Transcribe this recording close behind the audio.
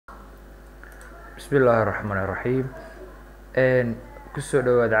بسم الله الرحمن الرحيم kusoo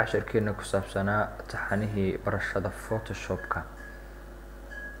dhawaada casharkeena ku saabsanaa taxanihii barashada photoshopka.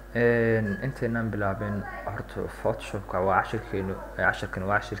 Inteenaan bilaabin horta photoshopka waa casharkan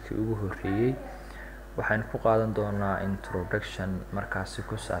waa casharkii ugu horeeyay. Waxaan ku qaadan doonaa introduction markaasi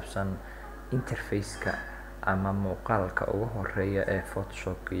ku saabsan interface-ka ama muuqaalka ugu horeeya ee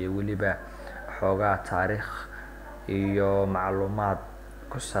photoshopka iyo weliba xoogaa taariikh iyo macluumaad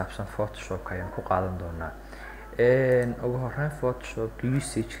ku saabsan photoshopka ayaan ku qaadan doonaa. ugu horeyn photoshop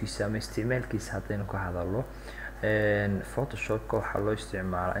usage-kiisa ama isticmaalkiisa haddaynu ka hadalno, photoshopka waxaa loo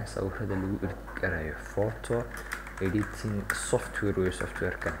isticmaalaa in sawirada lagu edit gareeyo. Photo editing software wey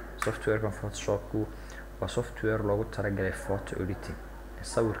softwarekan photoshopku waa software loogu talagalay photo editing.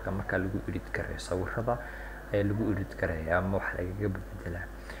 Sawirka marka lagu edit gareeyo sawirada ayaa lagu edit gareeyaa ama wax lagaga bedelaa.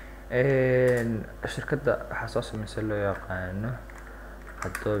 shirkadda waxaa soo sameysay loo yaqaano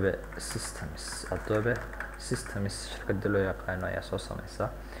Adobe Systems shirkadda loo yaqaano ayaa soo sameysa.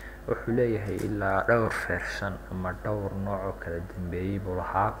 Wuxuu leeyahay ilaa dhowr version ama dhowr nooc oo kala dambeeyay buu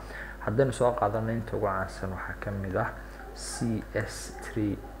lahaa. Haddaynu soo qaadano inta ugu caansan waxaa ka mid ah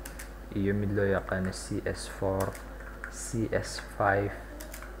CS3 iyo mid loo yaqaano CS4, CS5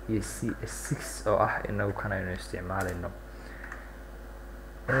 iyo CS6 oo ah inagu kan aynu isticmaalayno.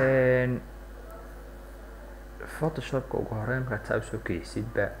 Photoshopka ugu horeyn marka taa soo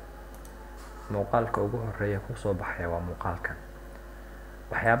kicisidba muuqaalka ugu horeeya ku soo baxaya waa muuqaalkan.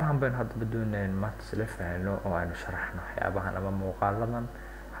 Waxyaabahan baynu hadda doonayn maanta isla fahanno oo aynu sharaxno waxyaabahan ama muuqaaladan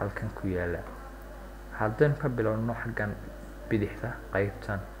halkan ku yaala. Haddaynu ka bilowno xaggan bidixda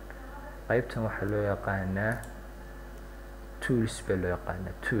qaybtan waxaa loo yaqaanaa tools baa loo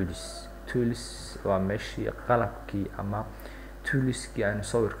yaqaanaa tools waa meeshii qalabkii ama toolskii aynu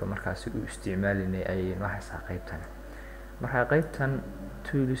sawirka markaasi u isticmaalinay ayaynu haysaa qaybtan. Marka qaybtan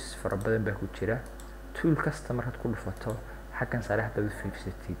tools fara badan baa ku jira. Tool kasta markaad ku dhufato xaggan sare hadda u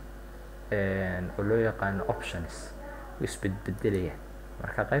fiirsatid oo loo yaqaano options isbedbedelaya.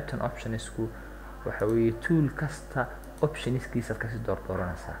 Marka qaybtan optionsku waxa weeye tool kasta optionskiisa ka sii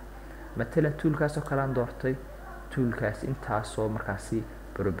dooranaysaa. Matalan toolkaas oo kala doortay toolkaas intaasoo markaasi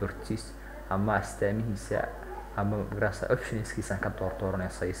properties ama astaamihiisa ama grasa optionskiisa ka dooranaya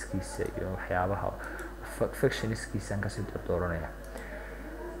size-kiisa iyo waxyaabaha functionskiisa ka sii dooranaya.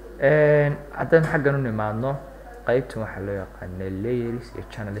 haddaan xaggan u nimaadno qaybtan waxaa loo yaqaanaa layers iyo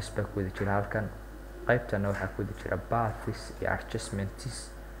channels baa ku wada jira halkan. qaybtana waxaa ku wada jira paths iyo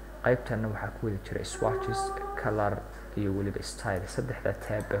adjustments. qaybtana waxaa ku wada jira swatches, color iyo weliba style. saddexda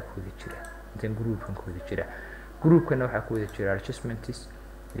tab baa ku wada jira intaan groupkan ku wada jira. groupkana waxaa ku wada jira adjustments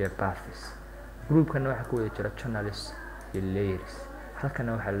iyo paths. groupkana waxaa ku wada jira channels iyo layers.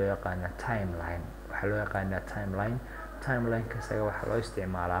 halkana waxaa loo yaqaanaa timeline. timeline-ka isaga waxaa loo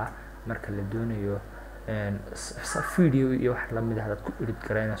isticmaalaa marka la doonayo video iyo wax lamid ah dad ku edit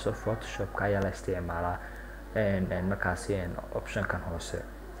gareynayso photoshopka ayaa la isticmaalaa markaasi optionkan hoose.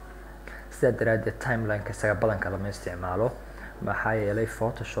 sidaa daraaddeed timeline-ka isaga badanka lama isticmaalo maxaa yeelay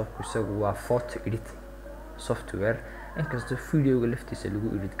photoshopku isagu waa photo editing software. inkastoo videoga laftiisa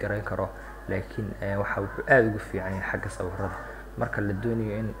lagu edit gareyn karo laakiin waxa uu aad ugu fiican yahay xagga sawirada. marka la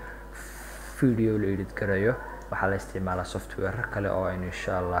doonayo in video la edit gareeyo waxaa la isticmaalaa software kale oo aynu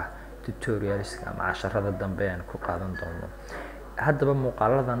insha Allah tutorialska ama casharada dambe aan ku qaadan doono. haddaba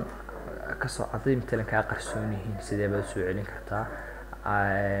muuqaaladan ka soo caday matalan ka qarsoon yihiin sidee baad soo celin kartaa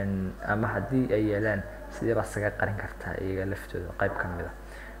ama haddii ay yeelaan sidee baad saga qarin kartaa iyaga laftooda qayb ka mid ah.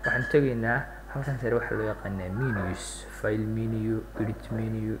 waxaan tegaynaa halkan sare waxaa loo yaqaanaa menus, file menu, edit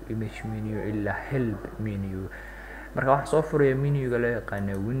menu, image menu ilaa help menu. marka waxaan soo furaya menuga loo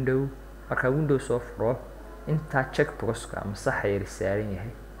yaqaano window. marka window soo furo inta checkboxka ama saxa yar saaran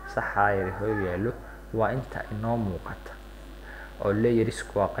yahay saxa yar hor yaalo waa inta inoo muuqata oo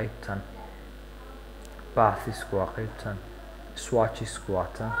layersku waa qaybtan, pathsku waa qaybtan, swatchesku waa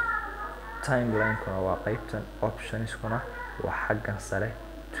tan, timeline-kuna waa qaybtan, optionskuna waa xaggan sare,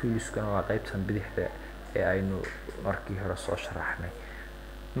 toolskuna waa qaybtan bidixda ee aynu markii hore soo sharaxnay.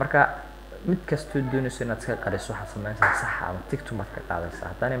 marka mid kastoo doonayso inaad ka qariso waxaad sameynaysaa saxa ama tigto marka ka qaadaysaa.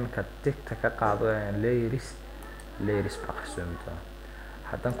 haddana marka tigta ka qaado layers baa qarsoomi doona.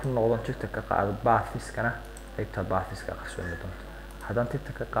 haddaan ku noqdo tigta ka qaado pathskana qaybta pathska qarsoomi doonta. haddaan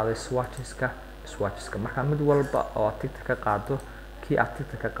tigta ka qaado swatcheska marka mid walba oo aad tigta ka qaado kii aad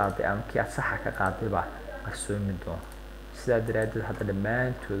tigta ka qaaday ama kii aad saxa ka qaaday baa qarsoomi doona. sidaa daraaddeed hadda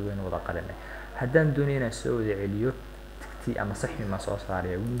dhammaantood waynu wada qarinay. haddaan doonayo inaan soo wada celiyo ama saxi ma soo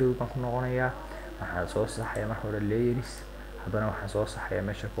saaraya window baan ku noqonayaa. waxaan soo saxaya marka hore layers. haddana waxaan soo saxaya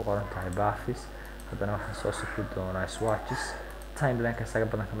meesha ku qoran tahay paths. haddana waxaan soo saxi doonaa swatches. timeline-ka isaga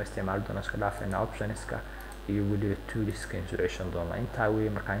badan kama isticmaali doono, iska dhaafayna optionska iyo weliba toolska in soo ceshan doona. intaa wey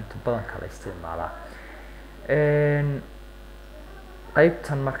markaa inta badan kala isticmaalaa.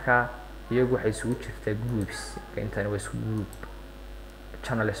 qaybtan markaa iyagu waxay isugu jirtaa groups. intan waa isku group,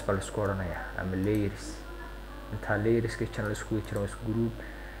 channels baa la isku odhanayaa ama layers. intaa layerska channel isku wada jiraan waa isku group.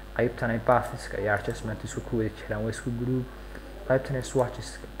 qaybtan ay pathska iyo adjustmentska ku wada jiraan waa isku group. qaybtan ay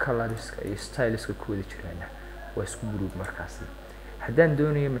swatcheska, colorska iyo styleska ku wada jiraan waa isku group. markaasi haddaan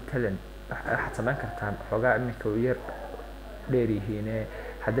doonayo matalan waxaad samayn kartaa xoogaa iminka yar dheer yihiin.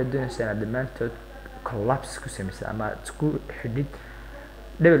 haddaad doonaysa inaad dhammaantood collapse ku samaysa ama isku xidhid,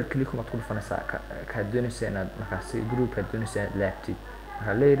 double click umaad ku dhufanaysaa kaad doonaysa inaad markaasi groupkaad doonaysa inaad laabtid.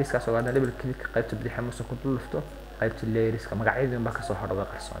 marka layerskaas oo hadda double click qaybta bidixda muuse ku dhufto, qaybta layerska magacyadii unbaa kasoo hodhoga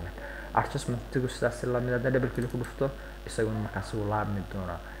qarsooneen. adjustmentigu sidaas la mid haddaan double click ku dhufto isaguna markaasi wuu laabmi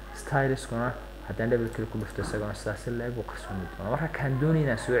doonaa. styleskuna haddaan double click ku dhufto isaguna sidaas leeg uu qarsoomi doonaa. marka kaan doonaya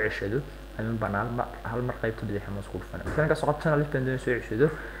inaan soo ceshado ayuun baan hal mar qaybta bidixda muuse ku dhufanaya. marka kasoo qabto channel baan doonaya soo ceshado,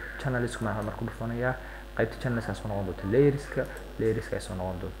 channelskuma hal mar ku dhufanayaa. qaybta channelskaas soo noqon doonto layerska ay soo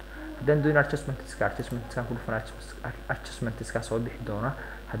noqon doonto. haddaan doonayo adjustmentskaan ku dhufan adjustmentskaas soo bixi doona.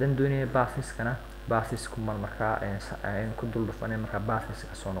 haddaan doonayo bathiskana bathiskuman markaa ku dul dhufanay markaa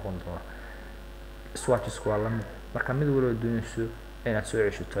bathiska soo noqon doona. swatchesku waa lamid. marka mid walba doonayso inaad soo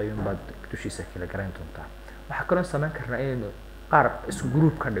ceshato ayuun baad dushiisa kala garayn doontaa. waxaa kaloo samayn karnaa inaynu qaar isku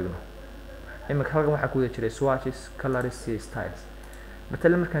group ka dhigno. iminka halkan waxaa ku wada jiray swatches, colors iyo styles.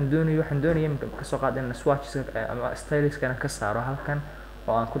 matalan markaan doonayo waxaan doonaya iminka kasoo qaad inaan swatcheska ama styleska ka saaro halkan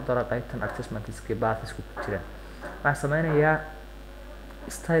oo aan ku daro qaybtan adjustmentska bathiska ku jiraan. waxaan sameynayaa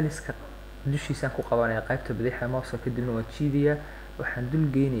styleska dushiisaan ku qabanaya qaybta bidixda mouse kadibna waan jiidayaa. waxaan dul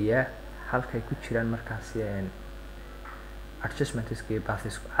geynayaa halkay ku jiraan markaasi adjustmentska iyo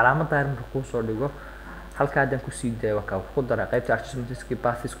bathiska. calaamadda yar marka kuu soo dhigo halka haddaan kusii daayo waa kaa ku daray qaybta adjustmentska iyo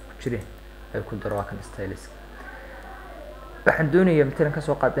bathiska ku jireen ay ku daro waa kan styleska. waxaan doonayaa matalan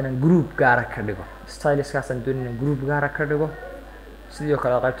kasoo qaad inaan group gaara ka dhigo. styleskaasaan doonaya inaan group gaara ka dhigo. sidoo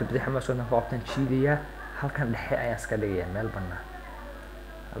kale qaybta bidixda mouse ka qabtaan jiidayaa. halkan dhexe ayaan iska dhigayaa meel bannaan.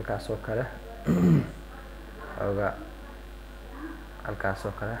 halkaas oo kale halkaas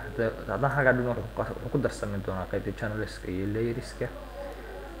oo kale haddaan halkaa dhigno wuxuu ku darsami doonaa qaybta channelska iyo layerska.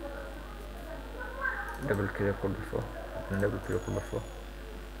 double click ku dhufo, double click ku dhufo.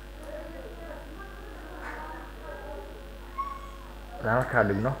 haddaan halkaa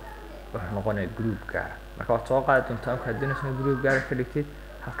dhigno wuxuu noqonayaa group gaara. marka waad soo qaadi doontaa markaad doonaysa inaad group gaara ka dhigtid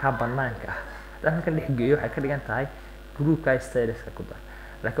halkaa bannaanka ah. haddaan halkan dhex geeyo waxay ka dhigan tahay groupka styleska ku dar.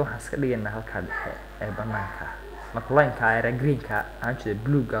 laakiin waxaan iska dhigaynaa halkaa dhexe ee bannaanka ah. marka lineka era greenka aan jeeda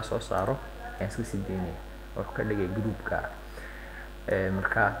bluega soo saaro ayaan iska sii daynaya. wuxuu ka dhigay group gaara.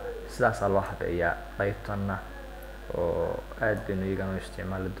 marka sidaasaa loo habeeyaa qaybtanna oo aad baynu iyagana u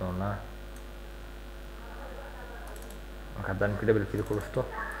isticmaali doonaa. marka haddaan marka double click ku dhufto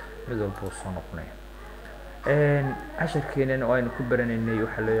mid walba uu soo noqonaya. casharkeenana oo aynu ku baranaynay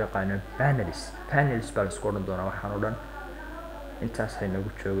waxaa loo yaqaano panels baa la isku odhan doonaa. waxaan oo dhan intaas haynagu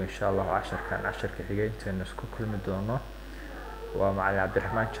joogo insha allah. casharka xiga intaynu isku kulmi doono waa macalin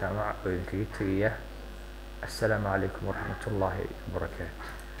cabdiraxmaan jaamac oo idinkaga tegaya. assalaamu calaykum waraxmatullaahi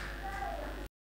wabarakaatu.